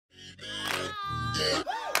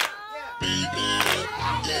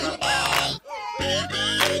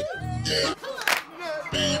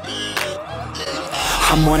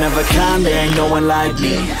I'm one of a kind, there ain't no one like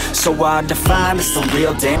me. So hard to find, it's the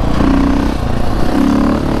real damn.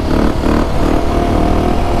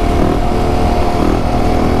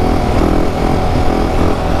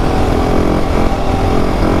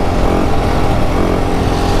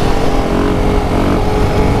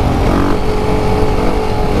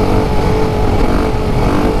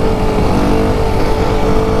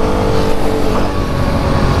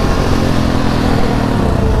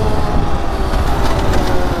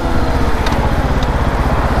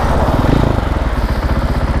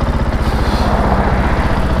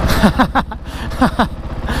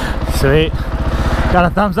 Sweet. Got a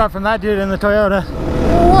thumbs up from that dude in the Toyota.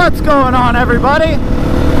 What's going on, everybody?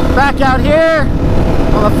 Back out here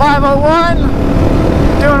on the 501,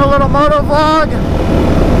 doing a little moto vlog.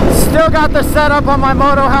 Still got the setup on my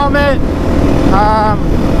moto helmet.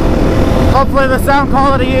 Hopefully the sound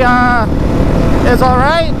quality is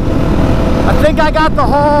alright. I think I got the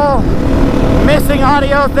whole missing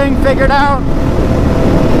audio thing figured out.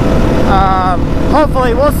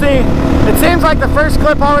 Hopefully, we'll see. It seems like the first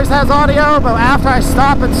clip always has audio, but after I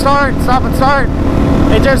stop and start,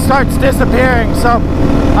 it just starts disappearing. So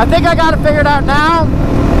I think I got it figured out now,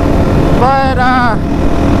 but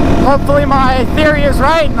hopefully my theory is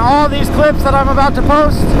right and all these clips that I'm about to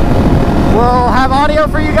post will have audio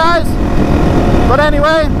for you guys. But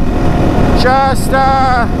anyway, just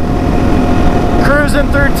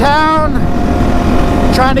cruising through town,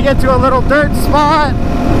 trying to get to a little dirt spot.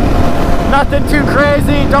 Nothing too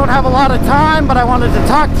crazy, don't have a lot of time, but I wanted to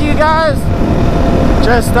talk to you guys.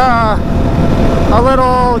 Just a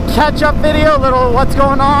little catch-up video, a little what's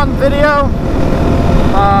going on video,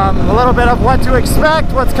 a little bit of what to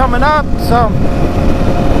expect, what's coming up. So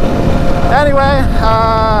anyway,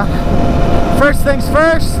 first things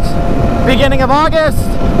first, beginning of August,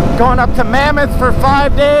 going up to Mammoth for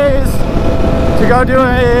 5 days to go do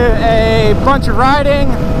a bunch of riding,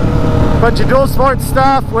 bunch of dual sport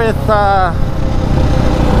stuff with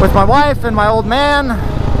my wife and my old man.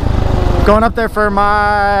 Going up there for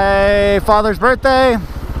my father's birthday.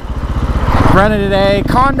 Rented a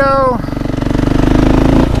condo.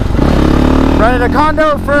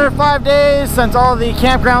 For 5 days since all the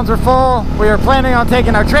campgrounds were full. We were planning on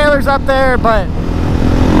taking our trailers up there, but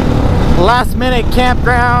last minute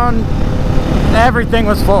campground, everything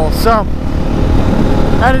was full. So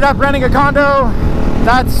ended up renting a condo.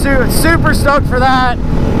 That's super stoked for that.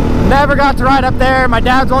 Never got to ride up there. My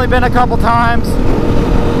dad's only been a couple times.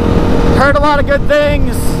 Heard a lot of good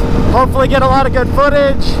things. Hopefully get a lot of good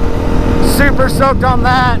footage. Super stoked on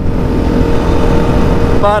that.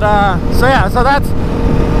 But so yeah, so that's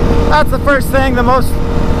the first thing, the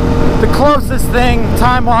closest thing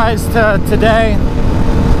time-wise to today.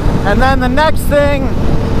 And then the next thing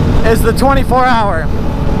is the 24-hour.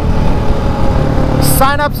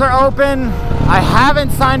 Sign-ups are open. I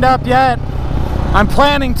haven't signed up yet. I'm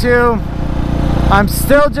planning to. I'm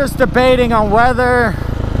still just debating on whether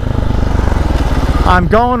I'm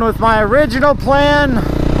going with my original plan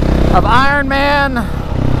of Ironman,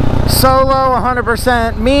 solo,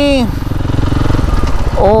 100% me,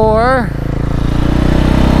 or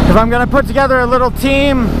if I'm going to put together a little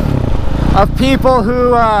team of people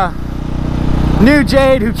who knew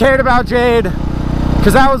Jade, who cared about Jade,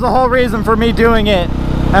 because that was the whole reason for me doing it.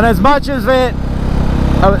 And as much as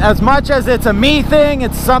it's a me thing,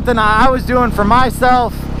 it's something I was doing for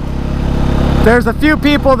myself. There's a few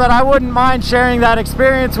people that I wouldn't mind sharing that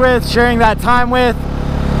experience with, sharing that time with,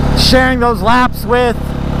 sharing those laps with.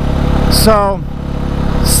 So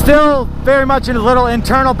still very much in a little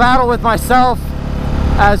internal battle with myself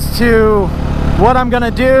as to what I'm gonna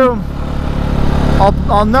do.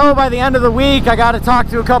 I'll know by the end of the week. I got to talk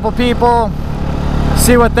to a couple people,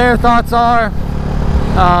 see what their thoughts are.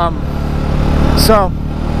 So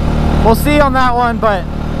we'll see on that one, but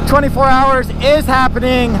 24 hours is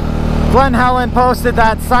happening. Glenn Helen posted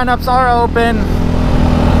that signups are open,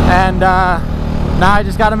 and now I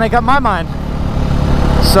just got to make up my mind.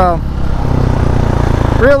 So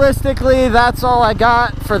realistically, that's all I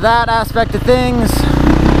got for that aspect of things.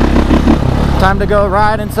 Time to go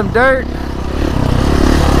ride in some dirt.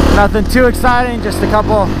 Nothing too exciting, just a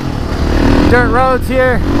couple dirt roads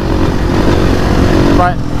here,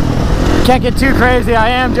 but can't get too crazy. I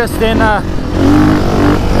am just in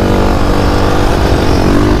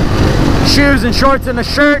shoes and shorts and a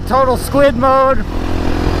shirt, total squid mode.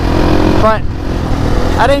 But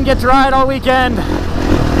I didn't get to ride all weekend,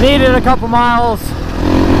 needed a couple miles.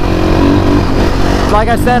 Like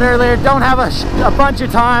I said earlier, don't have a bunch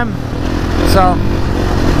of time, so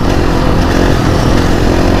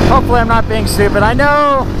Hopefully I'm not being stupid. I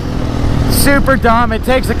know, super dumb. It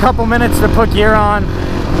takes a couple minutes to put gear on,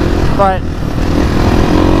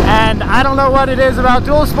 and I don't know what it is about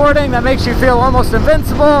dual sporting that makes you feel almost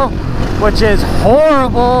invincible, which is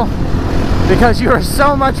horrible because you are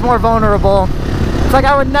so much more vulnerable. It's like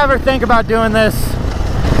I would never think about doing this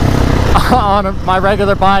on my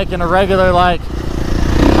regular bike and a regular, like,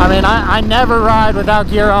 I mean, I never ride without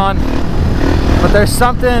gear on, but there's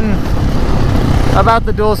something about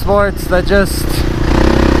the dual sports that just,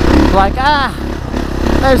 like,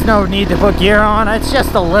 there's no need to put gear on. It's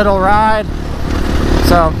just a little ride.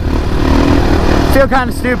 So, feel kind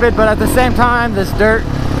of stupid, but at the same time, this dirt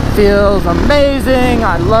feels amazing.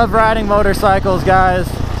 I love riding motorcycles, guys.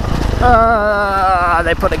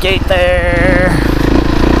 They put a gate there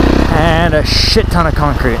and a shit ton of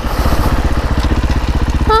concrete.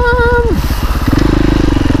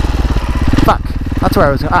 Fuck, that's where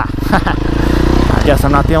I was. I guess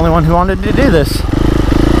I'm not the only one who wanted to do this.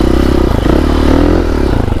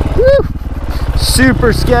 Woo.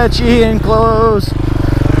 Super sketchy and close.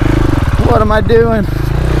 What am I doing?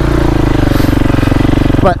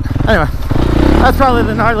 But anyway, that's probably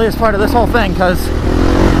the gnarliest part of this whole thing, because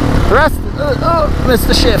the rest, missed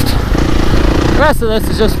the shift. The rest of this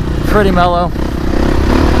is just pretty mellow.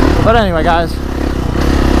 But anyway, guys,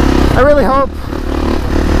 I really hope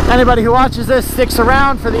anybody who watches this sticks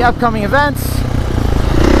around for the upcoming events.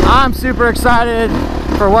 I'm super excited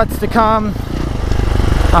for what's to come.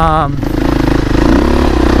 I'm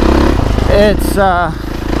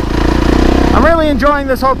really enjoying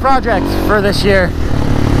this whole project for this year.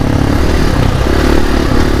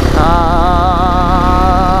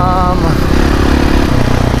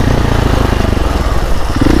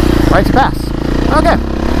 Right to pass. Okay.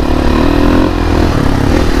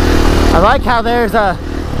 I like how there's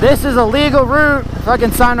this is a legal route,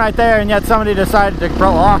 fucking sign right there, and yet somebody decided to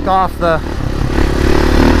block off the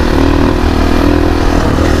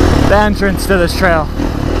entrance to this trail.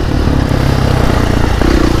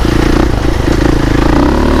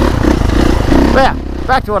 But yeah,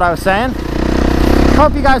 back to what I was saying.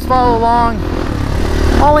 Hope you guys follow along.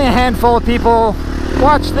 Only a handful of people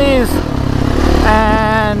watch these,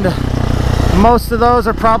 and most of those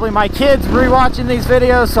are probably my kids rewatching these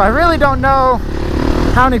videos, so I really don't know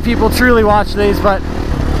how many people truly watch these, but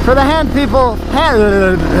for the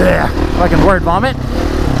fucking word vomit,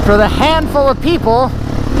 for the handful of people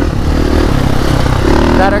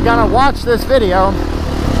that are gonna watch this video,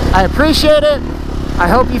 I appreciate it. I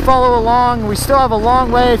hope you follow along. We still have a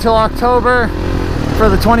long way till October for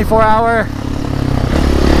the 24-hour,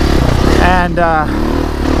 and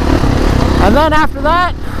then after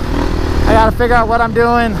that, I gotta figure out what I'm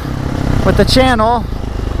doing with the channel,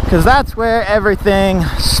 because that's where everything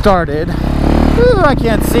started. Ooh, I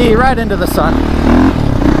can't see, right into the sun.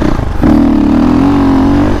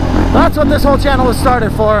 That's what this whole channel was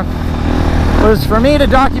started for, was for me to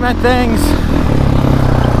document things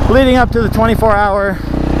leading up to the 24-hour,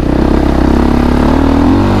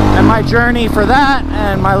 and my journey for that,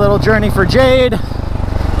 and my little journey for Jade,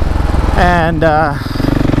 and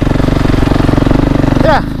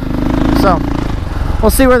yeah, so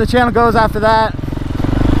we'll see where the channel goes after that.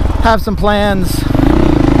 Have some plans,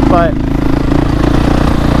 but,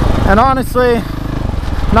 and honestly,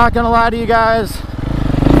 not gonna lie to you guys,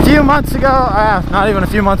 a few months ago, not even a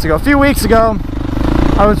few months ago, a few weeks ago,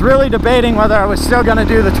 I was really debating whether I was still gonna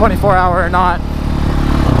do the 24-hour or not.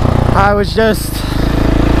 I was just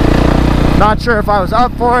not sure if I was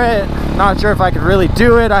up for it, not sure if I could really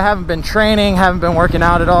do it. I haven't been training, haven't been working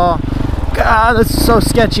out at all. God, this is so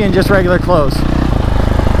sketchy in just regular clothes.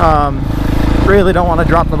 Really don't want to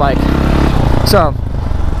drop the bike. So,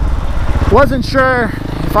 wasn't sure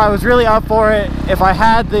if I was really up for it, if I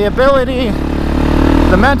had the ability.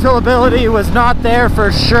 The mental ability was not there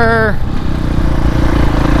for sure.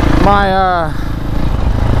 My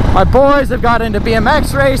boys have got into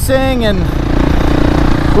BMX racing and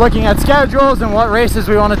looking at schedules and what races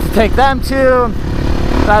we wanted to take them to.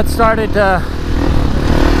 That started to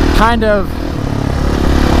kind of,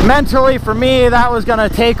 mentally for me, that was going to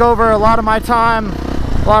take over a lot of my time,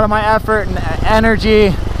 a lot of my effort and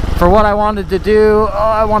energy for what I wanted to do. Oh,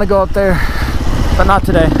 I want to go up there, but not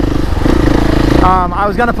today. I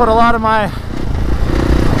was going to put a lot of my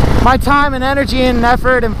time and energy and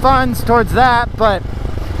effort and funds towards that, but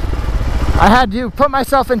I had to put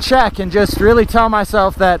myself in check and just really tell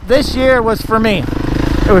myself that this year was for me.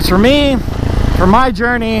 It was for me, for my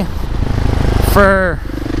journey, for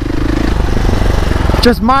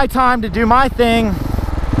just my time to do my thing,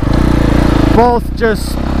 both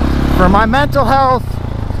just for my mental health,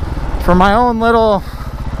 for my own little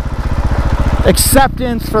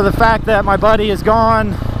acceptance for the fact that my buddy is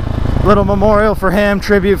gone. Little memorial for him,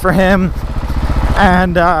 tribute for him.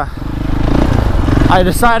 And I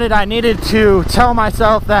decided I needed to tell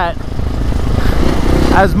myself that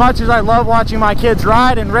as much as I love watching my kids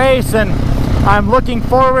ride and race, and I'm looking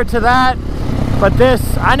forward to that, but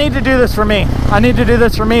I need to do this for me. I need to do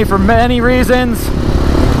this for me for many reasons.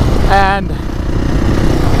 And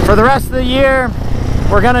for the rest of the year,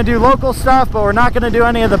 we're gonna do local stuff, but we're not gonna do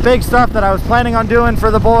any of the big stuff that I was planning on doing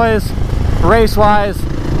for the boys, race-wise,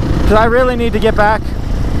 because I really need to get back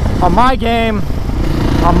on my game,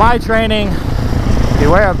 on my training.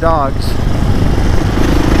 Beware of dogs.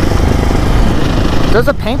 Does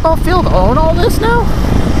a paintball field own all this now?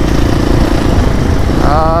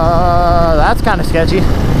 That's kind of sketchy.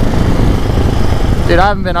 Dude, I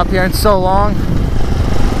haven't been up here in so long.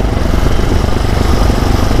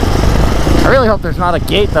 I really hope there's not a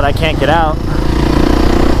gate that I can't get out.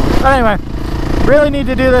 But anyway, really need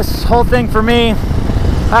to do this whole thing for me.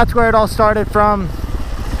 That's where it all started from.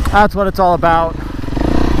 That's what it's all about.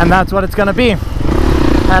 And that's what it's gonna be.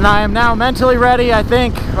 And I am now mentally ready, I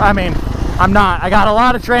think. I mean, I'm not. I got a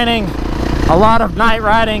lot of training, a lot of night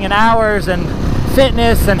riding and hours and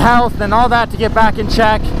fitness and health and all that to get back in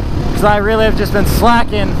check, because I really have just been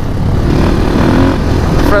slacking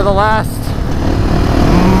for the last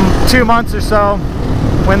 2 months or so,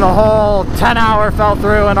 when the whole 10-hour fell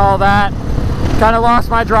through and all that. Kind of lost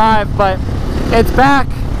my drive, but it's back.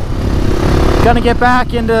 Gonna get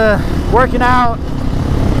back into working out,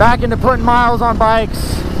 back into putting miles on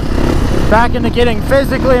bikes, back into getting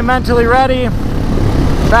physically and mentally ready,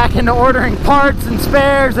 back into ordering parts and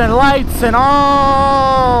spares and lights and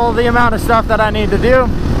all the amount of stuff that I need to do.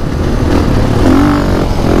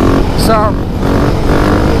 So,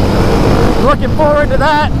 looking forward to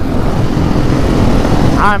that.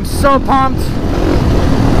 I'm so pumped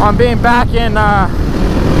on being back in the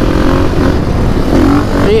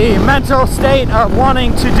mental state of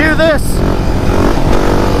wanting to do this.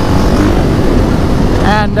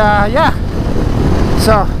 And yeah,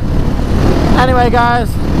 so anyway guys,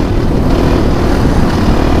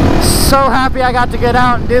 so happy I got to get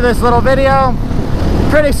out and do this little video.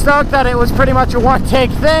 Pretty stoked that it was pretty much a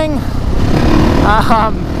one-take thing.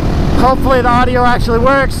 Hopefully the audio actually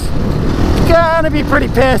works. Gonna be pretty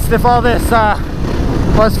pissed if all this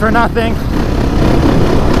was for nothing.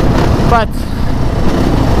 But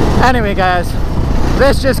anyway guys,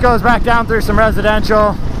 this just goes back down through some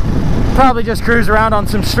residential. Probably just cruise around on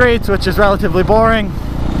some streets, which is relatively boring.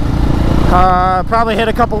 Probably hit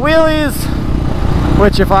a couple wheelies,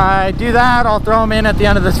 which if I do that, I'll throw them in at the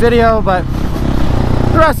end of this video, but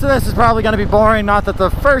the rest of this is probably going to be boring. Not that the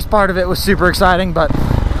first part of it was super exciting, but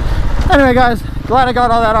anyway guys, glad I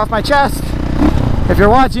got all that off my chest. If you're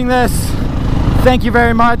watching this, thank you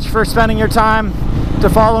very much for spending your time to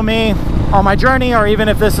follow me on my journey, or even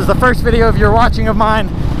if this is the first video you're watching of mine,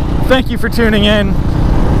 thank you for tuning in.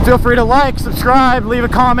 Feel free to like, subscribe, leave a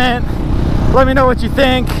comment, let me know what you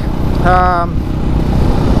think.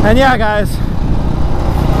 And yeah guys,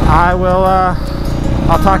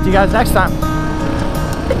 I'll talk to you guys next time.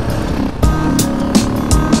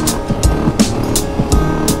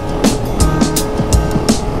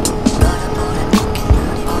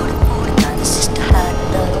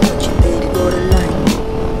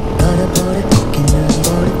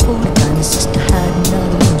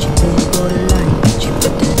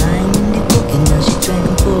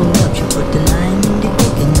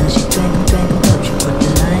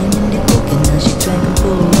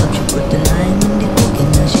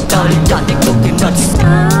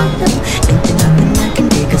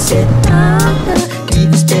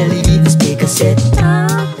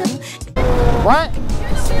 What?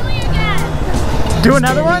 Do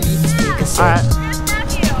another one? Alright.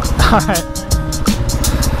 Alright.